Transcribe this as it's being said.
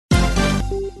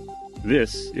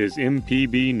This is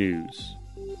MPB News.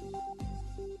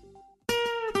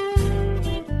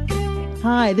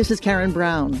 Hi, this is Karen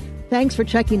Brown. Thanks for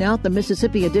checking out the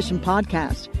Mississippi Edition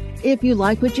podcast. If you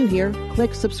like what you hear,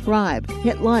 click subscribe,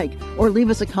 hit like, or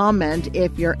leave us a comment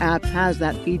if your app has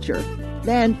that feature.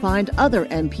 Then find other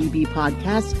MPB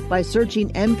podcasts by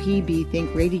searching MPB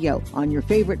Think Radio on your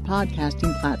favorite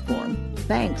podcasting platform.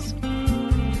 Thanks.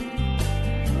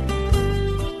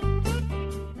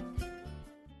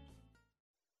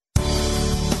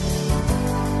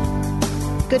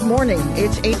 Good morning.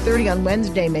 It's 8:30 on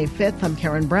Wednesday, May 5th. I'm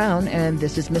Karen Brown, and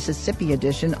this is Mississippi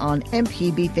Edition on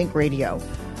MPB Think Radio.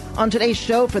 On today's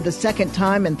show, for the second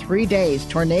time in 3 days,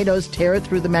 tornadoes tear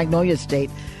through the Magnolia State.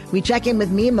 We check in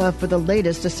with MEMA for the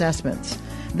latest assessments.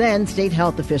 Then, state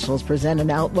health officials present an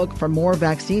outlook for more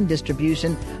vaccine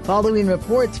distribution following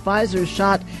reports Pfizer's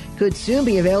shot could soon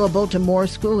be available to more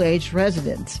school-aged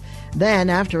residents. Then,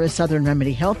 after a Southern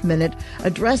Remedy Health Minute,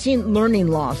 addressing learning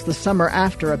loss the summer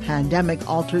after a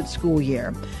pandemic-altered school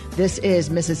year. This is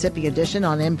Mississippi Edition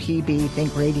on MPB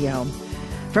Think Radio.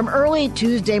 From early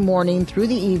Tuesday morning through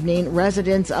the evening,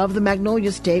 residents of the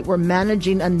Magnolia State were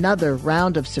managing another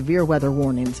round of severe weather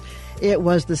warnings. It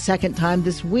was the second time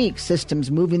this week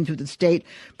systems moving through the state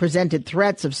presented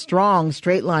threats of strong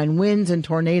straight-line winds and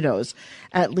tornadoes.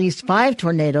 At least 5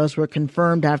 tornadoes were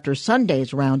confirmed after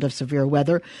Sunday's round of severe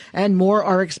weather, and more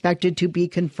are expected to be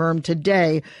confirmed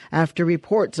today after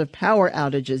reports of power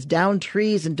outages, downed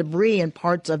trees and debris in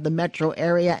parts of the metro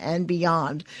area and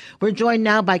beyond. We're joined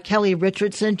now by Kelly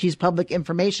Richardson. She's Public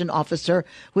Information Officer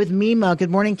with MEMA. Good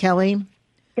morning, Kelly.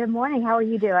 Good morning. How are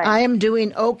you doing? I am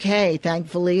doing okay,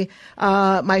 thankfully.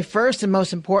 My first and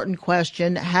most important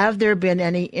question, have there been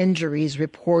any injuries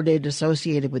reported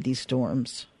associated with these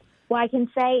storms? Well, I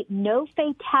can say no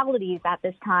fatalities at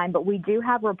this time, but we do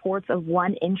have reports of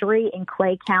one injury in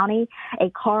Clay County. A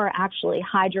car actually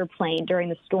hydroplaned during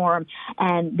the storm,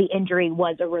 and the injury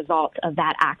was a result of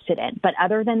that accident. But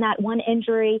other than that one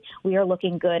injury, we are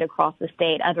looking good across the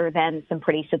state, other than some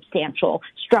pretty substantial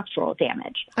structural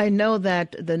damage. I know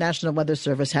that the National Weather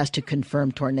Service has to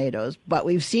confirm tornadoes, but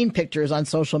we've seen pictures on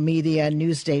social media and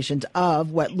news stations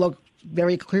of what look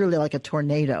very clearly like a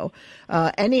tornado.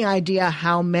 Any idea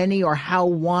how many or how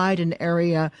wide an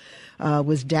area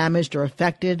was damaged or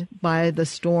affected by the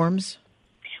storms?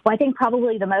 Well, I think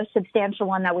probably the most substantial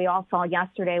one that we all saw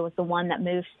yesterday was the one that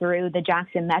moves through the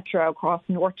Jackson Metro across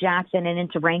North Jackson and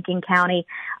into Rankin County.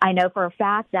 I know for a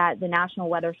fact that the National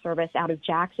Weather Service out of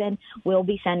Jackson will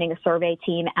be sending a survey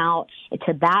team out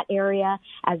to that area,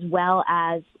 as well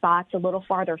as spots a little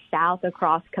farther south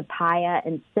across Copiah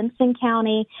and Simpson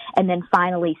County, and then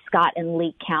finally Scott and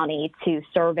Leake County to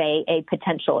survey a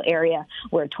potential area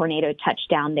where a tornado touched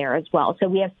down there as well. So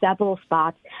we have several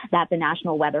spots that the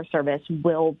National Weather Service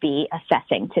will be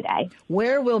assessing today.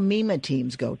 Where will MEMA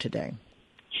teams go today?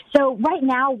 So right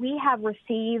now we have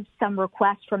received some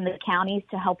requests from the counties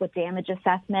to help with damage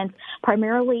assessments,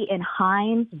 primarily in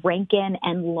Hinds, Rankin,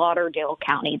 and Lauderdale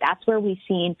County. That's where we've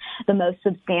seen the most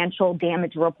substantial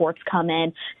damage reports come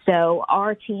in. So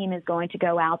our team is going to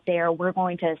go out there. We're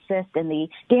going to assist in the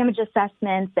damage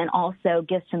assessments and also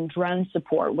give some drone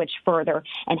support, which further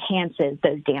enhances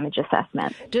those damage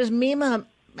assessments. Does MEMA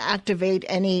activate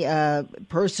any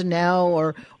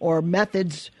personnel or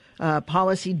methods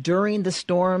policy during the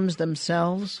storms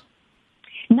themselves?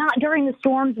 Not during the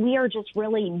storms. We are just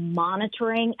really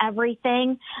monitoring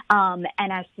everything. And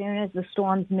as soon as the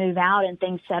storms move out and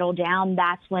things settle down,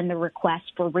 that's when the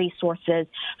requests for resources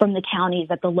from the counties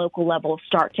at the local level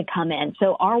start to come in.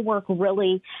 So our work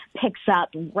really picks up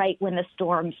right when the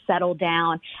storms settle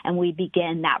down and we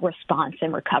begin that response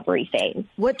and recovery phase.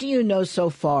 What do you know so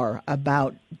far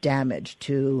about damage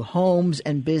to homes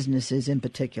and businesses in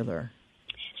particular?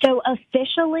 So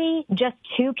officially, just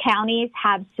 2 counties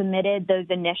have submitted those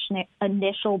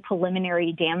initial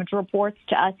preliminary damage reports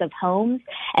to us of homes,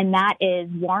 and that is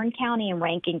Warren County and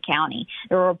Rankin County.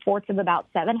 There are reports of about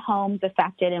 7 homes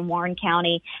affected in Warren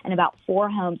County and about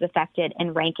 4 homes affected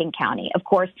in Rankin County. Of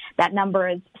course, that number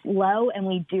is low, and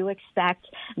we do expect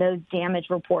those damage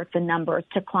reports and numbers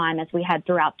to climb as we head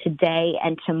throughout today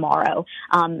and tomorrow.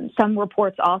 Some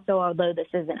reports also, although this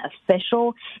isn't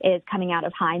official, is coming out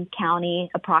of Hinds County,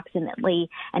 approximately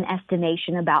an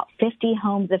estimation about 50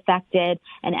 homes affected,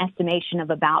 an estimation of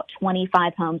about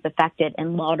 25 homes affected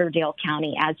in Lauderdale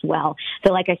County as well.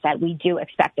 So like I said, we do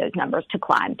expect those numbers to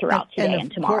climb throughout today and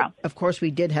tomorrow. Of course,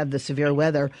 we did have the severe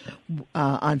weather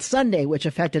on Sunday, which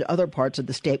affected other parts of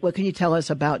the state. What can you tell us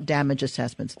about damage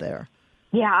assessments there?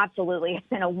 Yeah, absolutely. It's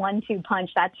been a 1-2 punch,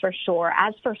 that's for sure.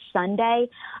 As for Sunday,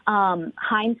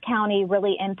 Hinds County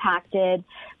really impacted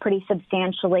pretty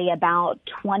substantially, about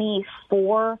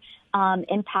 24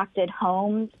 impacted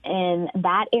homes in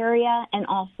that area, and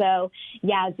also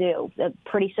Yazoo, a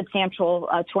pretty substantial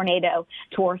tornado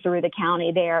tore through the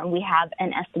county there, and we have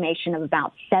an estimation of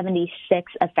about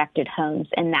 76 affected homes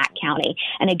in that county.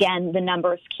 And again, the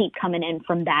numbers keep coming in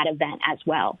from that event as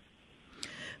well.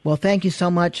 Well, thank you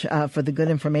so much for the good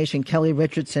information, Kelly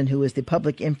Richardson, who is the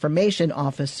Public Information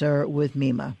Officer with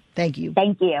MEMA. Thank you.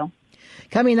 Thank you.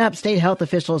 Coming up, state health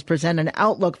officials present an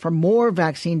outlook for more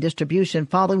vaccine distribution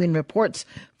following reports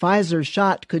Pfizer's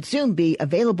shot could soon be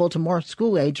available to more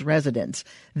school-age residents.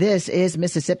 This is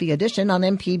Mississippi Edition on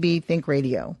MPB Think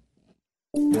Radio.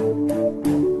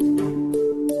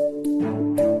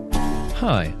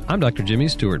 Hi, I'm Dr. Jimmy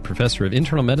Stewart, Professor of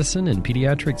Internal Medicine and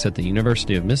Pediatrics at the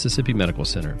University of Mississippi Medical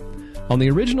Center. On the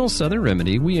original Southern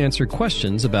Remedy, we answer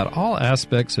questions about all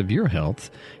aspects of your health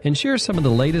and share some of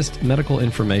the latest medical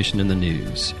information in the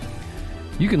news.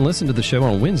 You can listen to the show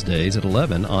on Wednesdays at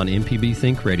 11 on MPB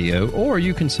Think Radio, or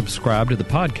you can subscribe to the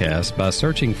podcast by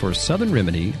searching for Southern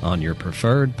Remedy on your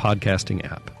preferred podcasting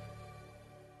app.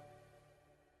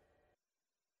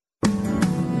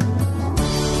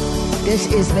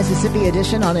 This is Mississippi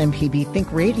Edition on MPB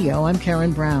Think Radio. I'm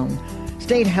Karen Brown.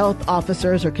 State health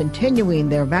officers are continuing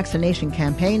their vaccination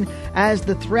campaign as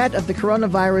the threat of the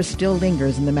coronavirus still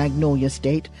lingers in the Magnolia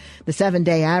State. The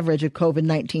 7-day average of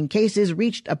COVID-19 cases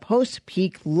reached a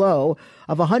post-peak low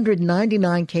of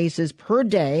 199 cases per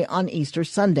day on Easter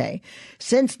Sunday.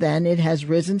 Since then, it has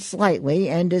risen slightly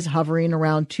and is hovering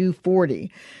around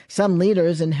 240. Some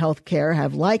leaders in healthcare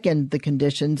have likened the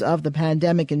conditions of the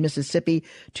pandemic in Mississippi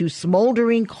to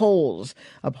smoldering coals,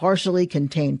 a partially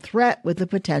contained threat with the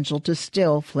potential to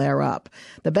still flare up.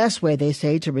 The best way, they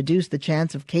say, to reduce the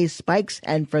chance of case spikes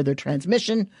and further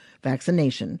transmission: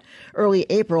 vaccination. Early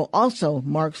April also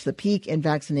marks the peak in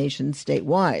vaccinations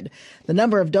statewide. The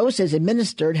number of doses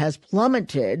administered has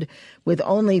plummeted, with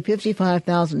only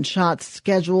 55,000 shots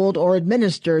scheduled or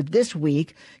administered this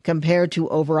week compared to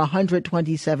over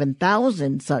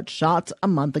 127,000 such shots a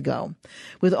month ago.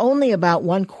 With only about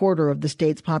 1/4 of the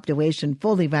state's population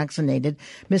fully vaccinated,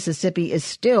 Mississippi is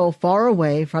still far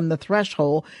away from the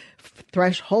threshold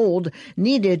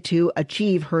needed to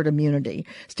achieve herd immunity.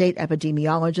 State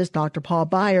epidemiologist Dr. Paul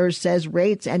Byers says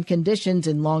rates and conditions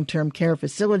in long-term care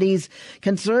facilities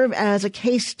can serve as a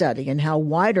case study in how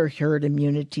wider herd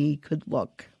immunity could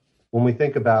look. When we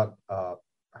think about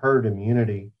herd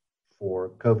immunity for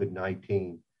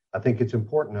COVID-19, I think it's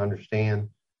important to understand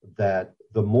that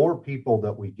the more people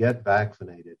that we get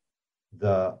vaccinated,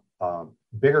 the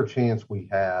bigger chance we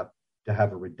have to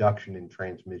have a reduction in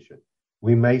transmission.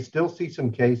 We may still see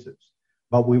some cases,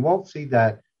 but we won't see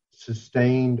that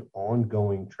sustained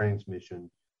ongoing transmission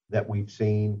that we've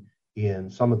seen in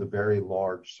some of the very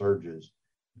large surges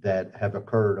that have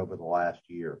occurred over the last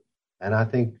year. And I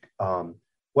think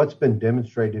what's been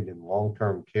demonstrated in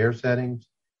long-term care settings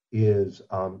is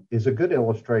a good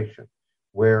illustration,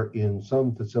 where in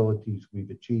some facilities we've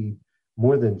achieved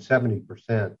more than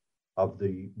 70% of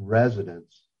the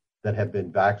residents that have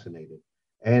been vaccinated.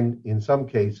 And in some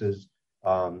cases,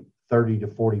 30 to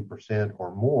 40%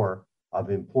 or more of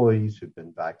employees who've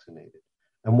been vaccinated.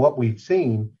 And what we've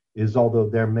seen is, although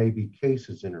there may be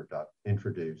cases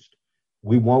introduced,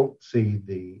 we won't see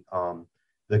the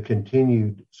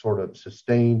continued sort of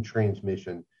sustained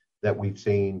transmission that we've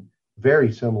seen,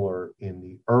 very similar in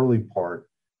the early part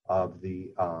of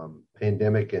the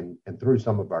pandemic and through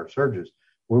some of our surges,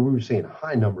 where we were seeing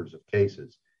high numbers of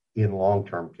cases in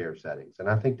long-term care settings. And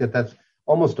I think that that's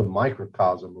almost a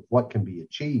microcosm of what can be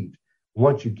achieved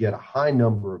once you get a high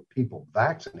number of people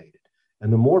vaccinated.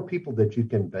 And the more people that you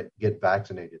can get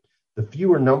vaccinated, the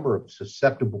fewer number of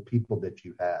susceptible people that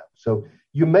you have. So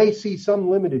you may see some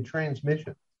limited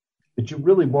transmission, but you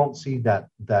really won't see that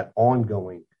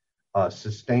ongoing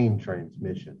sustained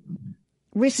transmission.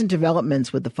 Recent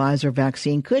developments with the Pfizer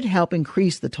vaccine could help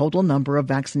increase the total number of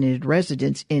vaccinated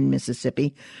residents in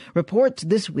Mississippi. Reports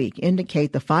this week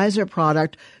indicate the Pfizer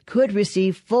product could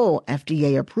receive full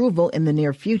FDA approval in the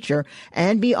near future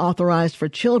and be authorized for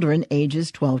children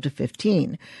ages 12 to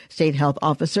 15. State Health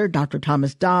Officer Dr.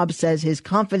 Thomas Dobbs says his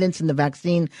confidence in the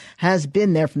vaccine has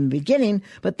been there from the beginning,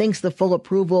 but thinks the full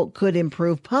approval could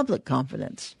improve public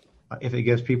confidence. If it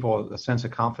gives people a sense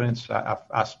of confidence,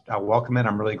 I welcome it.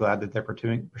 I'm really glad that they're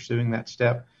pursuing that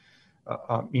step.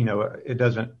 It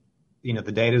doesn't,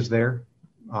 the data's there,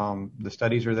 the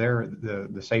studies are there,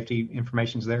 the safety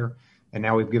information's there, and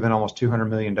now we've given almost 200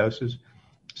 million doses.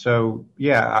 So,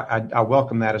 yeah, I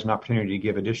welcome that as an opportunity to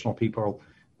give additional people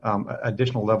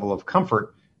additional level of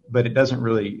comfort, but it doesn't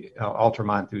really alter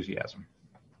my enthusiasm.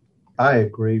 I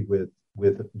agree with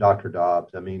Dr.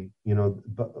 Dobbs. I mean,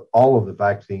 all of the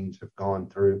vaccines have gone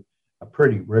through a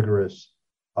pretty rigorous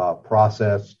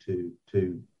process to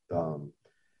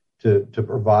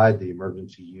provide the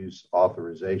emergency use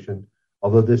authorization.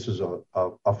 Although this is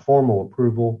a formal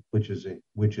approval, which is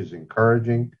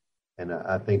encouraging, and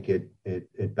I think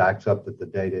it backs up that the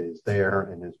data is there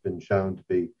and has been shown to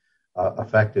be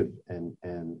effective and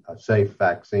a safe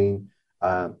vaccine.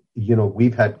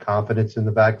 We've had confidence in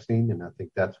the vaccine, and I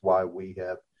think that's why we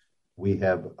have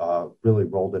really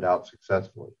rolled it out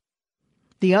successfully.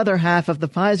 The other half of the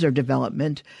Pfizer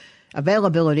development,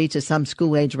 availability to some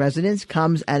school-age residents,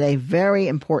 comes at a very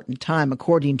important time,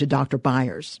 according to Dr.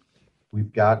 Byers.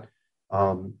 We've got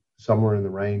somewhere in the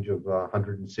range of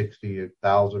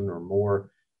 160,000 or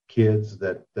more kids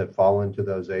that fall into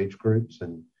those age groups,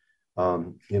 and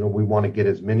we want to get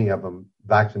as many of them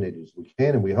vaccinated as we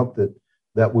can, and we hope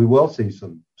that we will see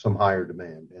some higher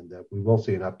demand and that we will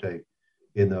see an uptake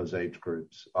in those age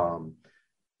groups.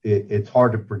 It's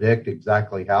hard to predict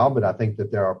exactly how, but I think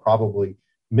that there are probably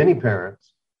many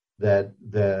parents that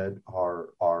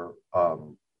are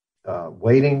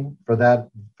waiting for that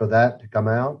to come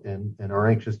out and are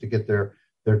anxious to get their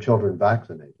children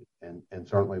vaccinated, and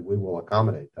certainly we will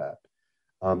accommodate that.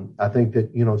 I think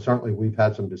that certainly we've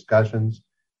had some discussions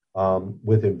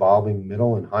with involving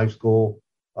middle and high school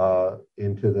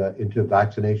into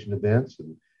vaccination events,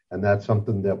 and that's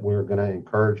something that we're going to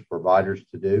encourage providers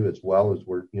to do, as well as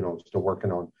we're still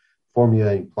working on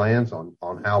formulating plans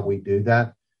on how we do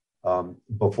that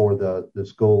before the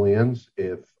school ends,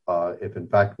 if in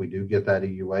fact we do get that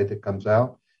EUA that comes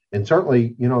out. And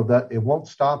certainly that it won't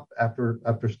stop after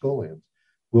school ends.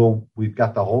 We've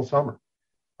got the whole summer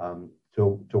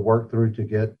to work through to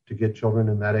get children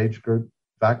in that age group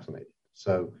vaccinated.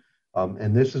 So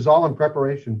and this is all in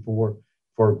preparation for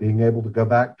being able to go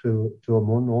back to a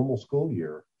more normal school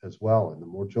year as well. And the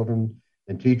more children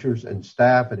and teachers and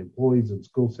staff and employees in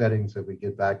school settings that we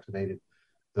get vaccinated,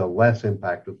 the less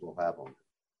impact it will have on them.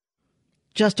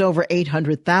 Just over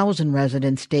 800,000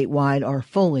 residents statewide are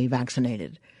fully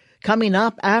vaccinated. Coming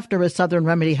up after a Southern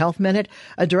Remedy Health Minute,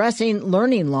 addressing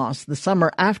learning loss the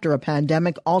summer after a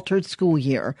pandemic-altered school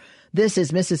year. This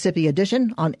is Mississippi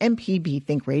Edition on MPB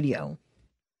Think Radio.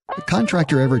 Did a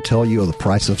contractor ever tell you the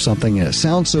price of something and it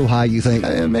sounds so high you think,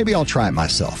 maybe I'll try it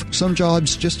myself? Some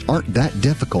jobs just aren't that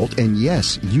difficult, and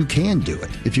yes, you can do it.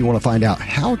 If you want to find out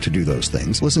how to do those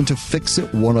things, listen to Fix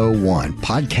It 101,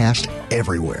 podcast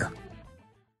everywhere.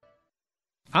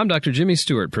 I'm Dr. Jimmy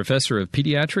Stewart, professor of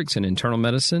pediatrics and internal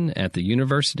medicine at the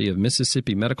University of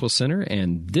Mississippi Medical Center,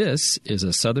 and this is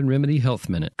a Southern Remedy Health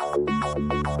Minute.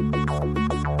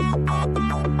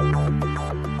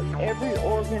 Every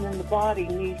organ in the body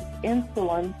needs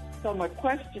insulin. So my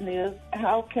question is,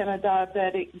 how can a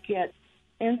diabetic get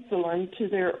insulin to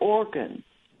their organ?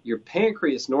 Your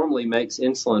pancreas normally makes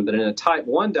insulin, but in a type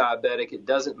 1 diabetic, it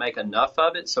doesn't make enough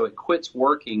of it, so it quits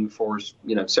working for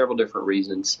several different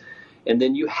reasons. And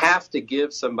then you have to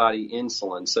give somebody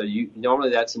insulin. So normally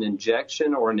that's an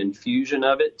injection or an infusion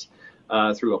of it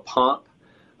through a pump.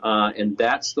 And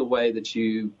that's the way that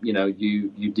you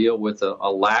deal with a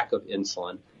lack of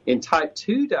insulin. In type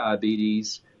 2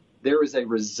 diabetes, there is a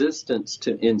resistance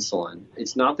to insulin.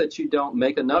 It's not that you don't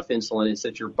make enough insulin, it's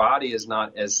that your body is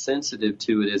not as sensitive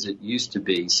to it as it used to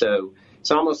be. So it's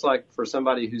almost like for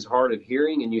somebody who's hard of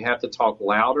hearing and you have to talk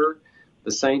louder,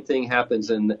 the same thing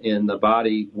happens in the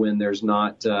body when there's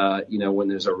not, when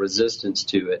there's a resistance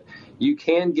to it. You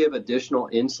can give additional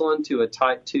insulin to a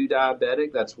type 2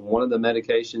 diabetic. That's one of the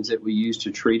medications that we use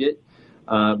to treat it.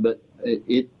 But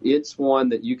it's one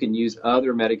that you can use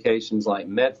other medications like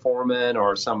metformin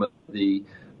or some of the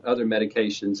other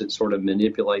medications that sort of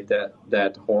manipulate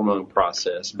that hormone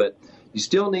process. But you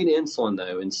still need insulin,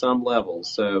 though, in some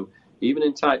levels. So even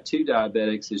in type 2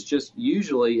 diabetics,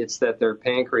 it's that their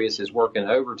pancreas is working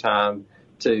overtime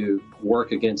to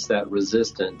work against that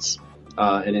resistance,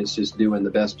 and it's just doing the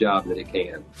best job that it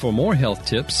can. For more health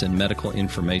tips and medical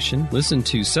information, listen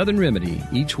to Southern Remedy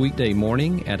each weekday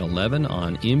morning at 11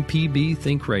 on MPB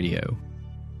Think Radio.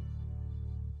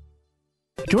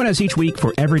 Join us each week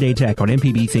for Everyday Tech on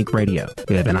MPB Think Radio.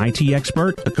 We have an IT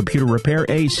expert, a computer repair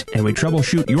ace, and we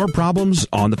troubleshoot your problems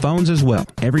on the phones as well.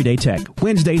 Everyday Tech,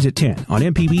 Wednesdays at 10 on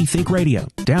MPB Think Radio.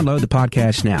 Download the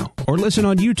podcast now or listen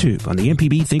on YouTube on the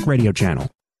MPB Think Radio channel.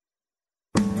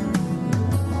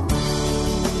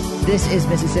 This is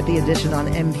Mississippi Edition on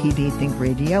MPB Think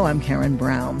Radio. I'm Karen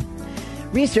Brown.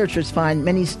 Researchers find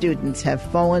many students have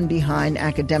fallen behind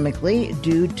academically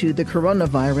due to the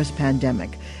coronavirus pandemic.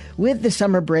 With the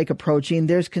summer break approaching,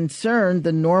 there's concern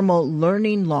the normal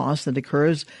learning loss that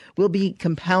occurs will be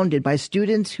compounded by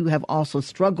students who have also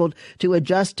struggled to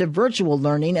adjust to virtual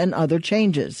learning and other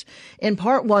changes. In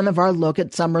part one of our look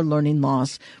at summer learning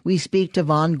loss, we speak to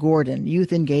Vaughn Gordon,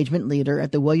 youth engagement leader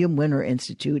at the William Winter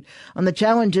Institute, on the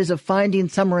challenges of finding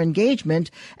summer engagement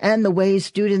and the ways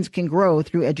students can grow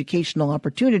through educational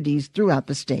opportunities throughout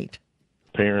the state.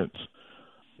 Parents,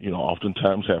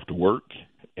 oftentimes have to work,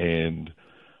 and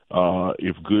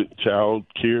if good child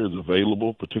care is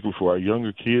available, particularly for our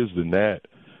younger kids, then that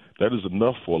is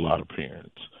enough for a lot of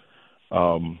parents.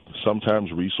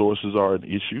 Sometimes resources are an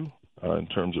issue in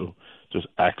terms of just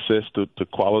access to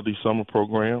quality summer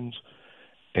programs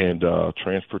and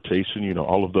transportation,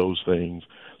 all of those things.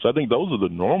 So I think those are the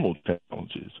normal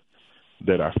challenges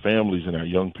that our families and our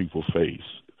young people face.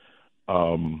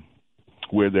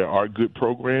 Where there are good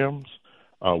programs,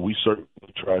 we certainly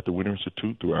try at the Winter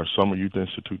Institute through our Summer Youth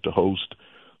Institute to host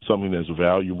something that's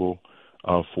valuable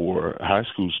for high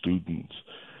school students.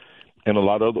 And a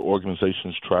lot of other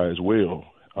organizations try as well,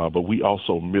 but we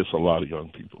also miss a lot of young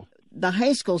people. The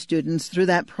high school students through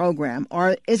that program,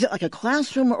 is it like a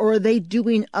classroom, or are they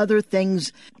doing other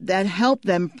things that help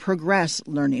them progress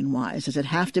learning-wise? Does it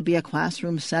have to be a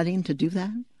classroom setting to do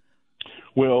that?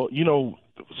 Well,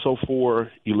 so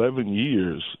for 11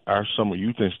 years, our Summer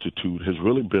Youth Institute has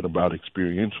really been about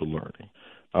experiential learning.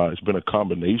 It's been a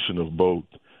combination of both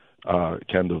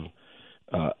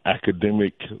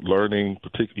academic learning,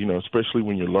 especially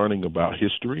when you're learning about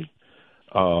history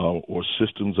or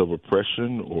systems of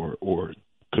oppression or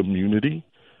community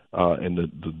and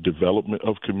the development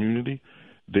of community.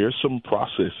 There's some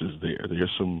processes there.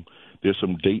 There's some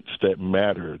dates that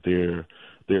matter. There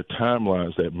are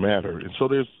timelines that matter. And so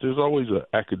there's always an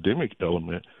academic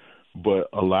element, but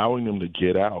allowing them to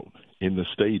get out in the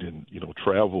state and,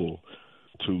 travel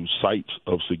to sites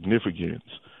of significance,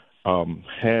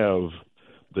 have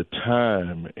the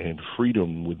time and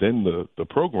freedom within the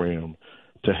program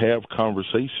to have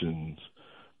conversations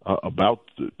about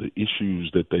the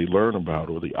issues that they learn about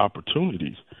or the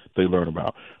opportunities they learn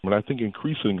about. I think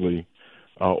increasingly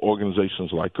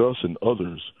organizations like us and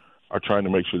others are trying to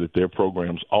make sure that their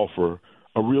programs offer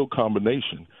a real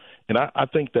combination. And I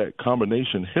think that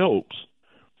combination helps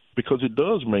because it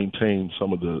does maintain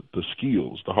some of the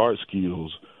skills, the hard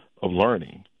skills of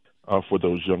learning for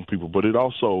those young people. But it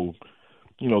also,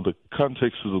 the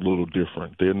context is a little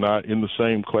different. They're not in the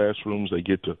same classrooms. They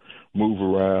get to move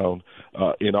around.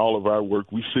 In all of our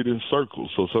work, we sit in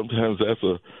circles. So sometimes that's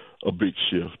a big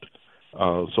shift.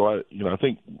 So I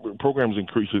think programs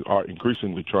are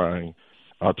increasingly trying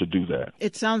to do that.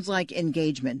 It sounds like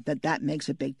engagement, that makes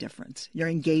a big difference. You're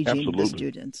engaging Absolutely. The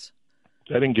students.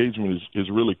 That engagement is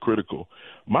really critical.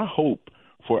 My hope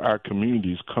for our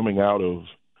communities coming out of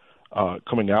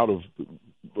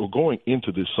or going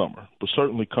into this summer, but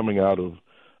certainly coming out of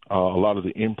a lot of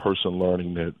the in-person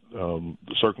learning that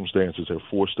the circumstances have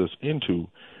forced us into,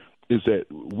 is that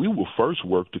we will first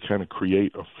work to kind of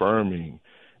create affirming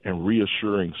and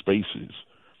reassuring spaces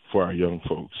for our young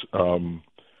folks.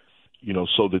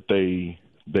 So that they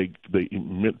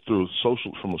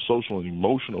from a social and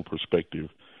emotional perspective,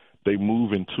 they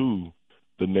move into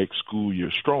the next school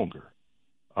year stronger,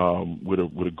 with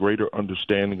a greater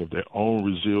understanding of their own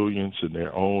resilience and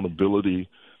their own ability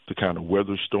to kind of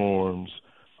weather storms,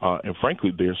 and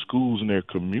frankly, their schools and their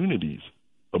communities'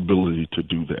 ability to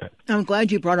do that. I'm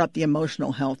glad you brought up the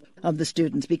emotional health of the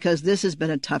students, because this has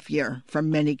been a tough year for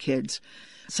many kids.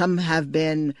 Some have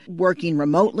been working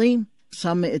remotely.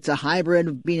 Some it's a hybrid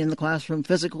of being in the classroom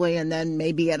physically and then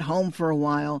maybe at home for a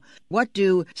while. What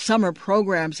do summer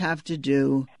programs have to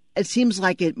do? It seems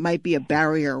like it might be a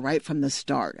barrier right from the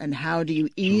start. And how do you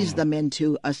ease them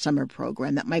into a summer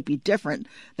program that might be different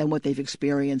than what they've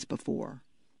experienced before?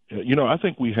 I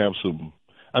think we have some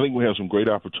great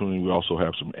opportunity. We also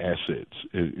have some assets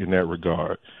in that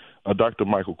regard. Dr.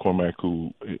 Michael Cormack,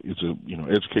 who is a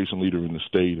education leader in the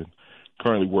state and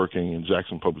currently working in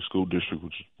Jackson Public School District,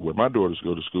 which is where my daughters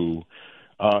go to school,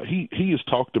 he has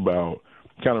talked about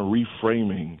kind of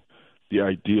reframing the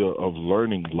idea of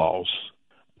learning loss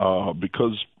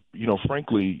because,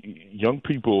 frankly, young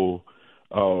people,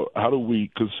 how do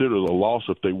we consider the loss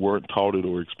if they weren't taught it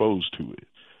or exposed to it?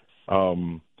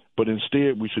 But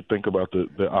instead, we should think about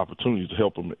the opportunities to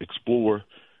help them explore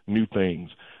new things.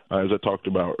 As I talked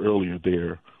about earlier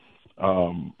there,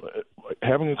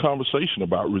 having a conversation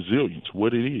about resilience,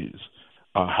 what it is,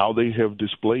 how they have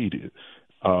displayed it,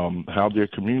 how their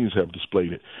communities have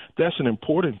displayed it. That's an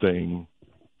important thing.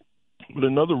 But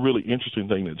another really interesting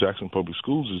thing that Jackson Public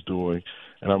Schools is doing,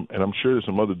 and I'm sure there's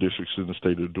some other districts in the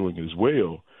state that are doing it as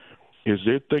well, is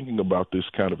they're thinking about this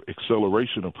kind of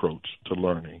acceleration approach to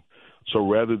learning. So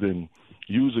rather than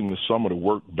using the summer to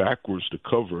work backwards to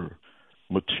cover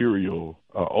material,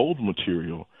 old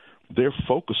material, they're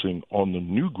focusing on the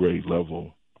new grade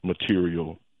level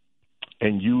material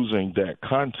and using that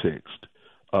context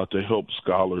to help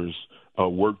scholars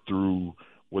work through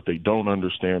what they don't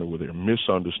understand or what their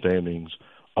misunderstandings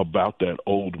about that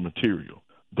old material.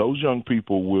 Those young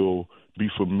people will be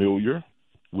familiar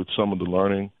with some of the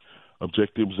learning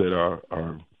objectives that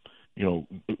are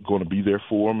going to be there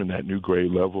for them in that new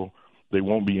grade level. They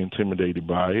won't be intimidated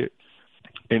by it.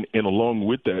 And along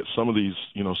with that, some of these,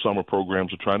 summer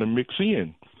programs are trying to mix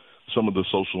in some of the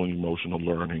social and emotional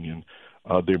learning,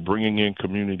 and they're bringing in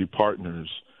community partners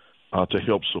to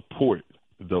help support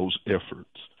those efforts.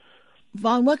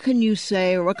 Vaughn, what can you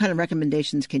say, or what kind of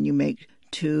recommendations can you make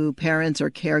to parents or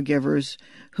caregivers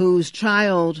whose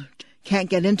child can't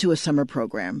get into a summer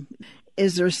program?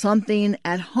 Is there something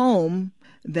at home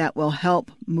that will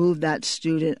help move that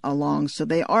student along so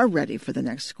they are ready for the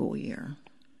next school year?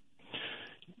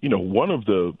 One of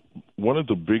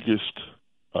the biggest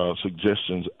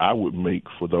suggestions I would make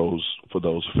for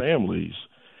those families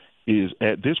is,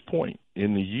 at this point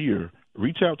in the year,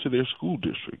 reach out to their school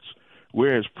districts.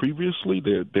 Whereas previously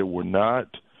there were not,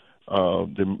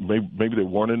 maybe there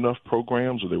weren't enough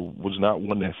programs, or there was not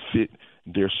one that fit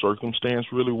their circumstance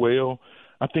really well.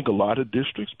 I think a lot of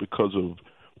districts, because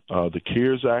of the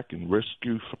CARES Act and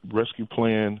rescue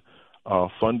plan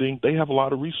funding, they have a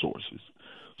lot of resources.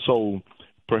 So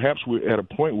perhaps we're at a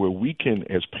point where we can,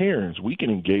 as parents, we can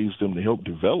engage them to help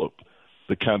develop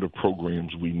the kind of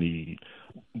programs we need.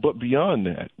 But beyond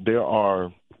that, there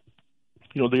are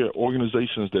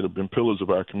organizations that have been pillars of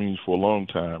our communities for a long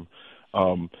time,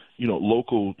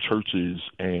 local churches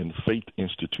and faith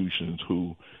institutions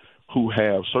who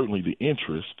have certainly the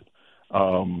interest,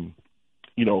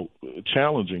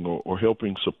 challenging or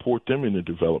helping support them in the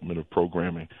development of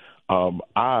programming.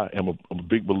 I am a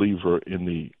big believer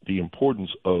in the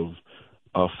importance of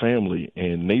family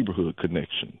and neighborhood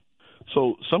connection.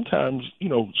 So sometimes,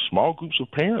 small groups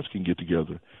of parents can get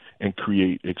together and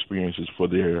create experiences for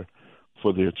their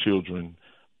children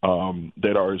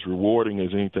that are as rewarding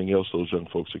as anything else those young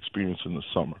folks experience in the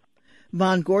summer.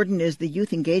 Vaughn Gordon is the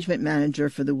Youth Engagement Manager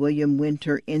for the William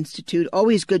Winter Institute.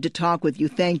 Always good to talk with you.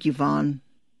 Thank you, Vaughn.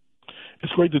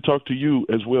 It's great to talk to you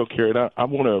as well, Carrie. I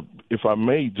want to, if I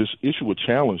may, just issue a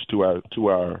challenge to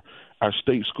our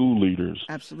state school leaders.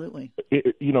 Absolutely.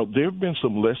 There have been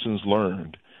some lessons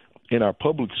learned in our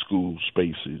public school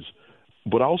spaces,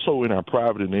 but also in our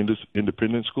private and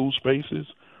independent school spaces.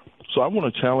 So I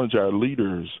want to challenge our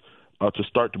leaders to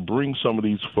start to bring some of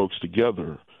these folks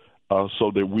together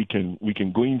so that we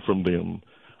can glean from them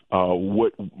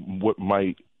what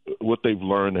they've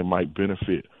learned and might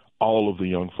benefit all of the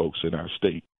young folks in our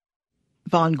state.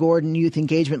 Vaughn Gordon, Youth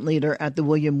Engagement Leader at the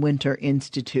William Winter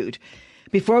Institute.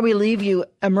 Before we leave you,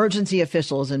 emergency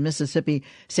officials in Mississippi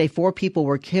say 4 people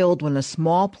were killed when a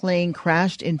small plane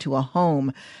crashed into a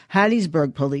home.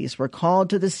 Hattiesburg police were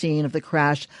called to the scene of the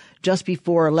crash just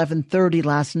before 11:30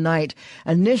 last night.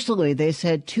 Initially, they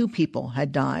said 2 people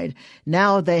had died.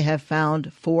 Now they have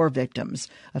found 4 victims.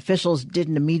 Officials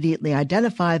didn't immediately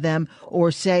identify them or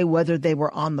say whether they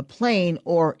were on the plane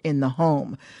or in the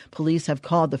home. Police have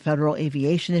called the Federal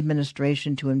Aviation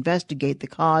Administration to investigate the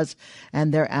cause,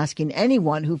 and they're asking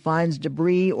anyone who finds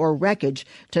debris or wreckage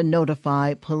to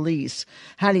notify police.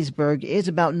 Hattiesburg is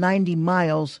about 90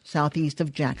 miles southeast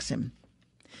of Jackson.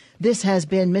 This has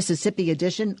been Mississippi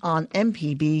Edition on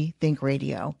MPB Think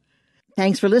Radio.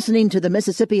 Thanks for listening to the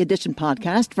Mississippi Edition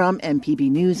podcast from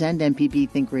MPB News and MPB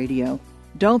Think Radio.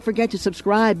 Don't forget to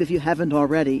subscribe if you haven't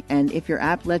already, and if your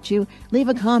app lets you, leave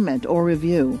a comment or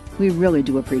review. We really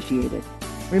do appreciate it.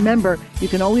 Remember, you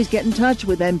can always get in touch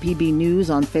with MPB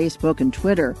News on Facebook and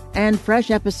Twitter, and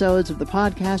fresh episodes of the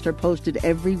podcast are posted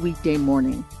every weekday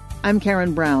morning. I'm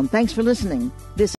Karen Brown. Thanks for listening. This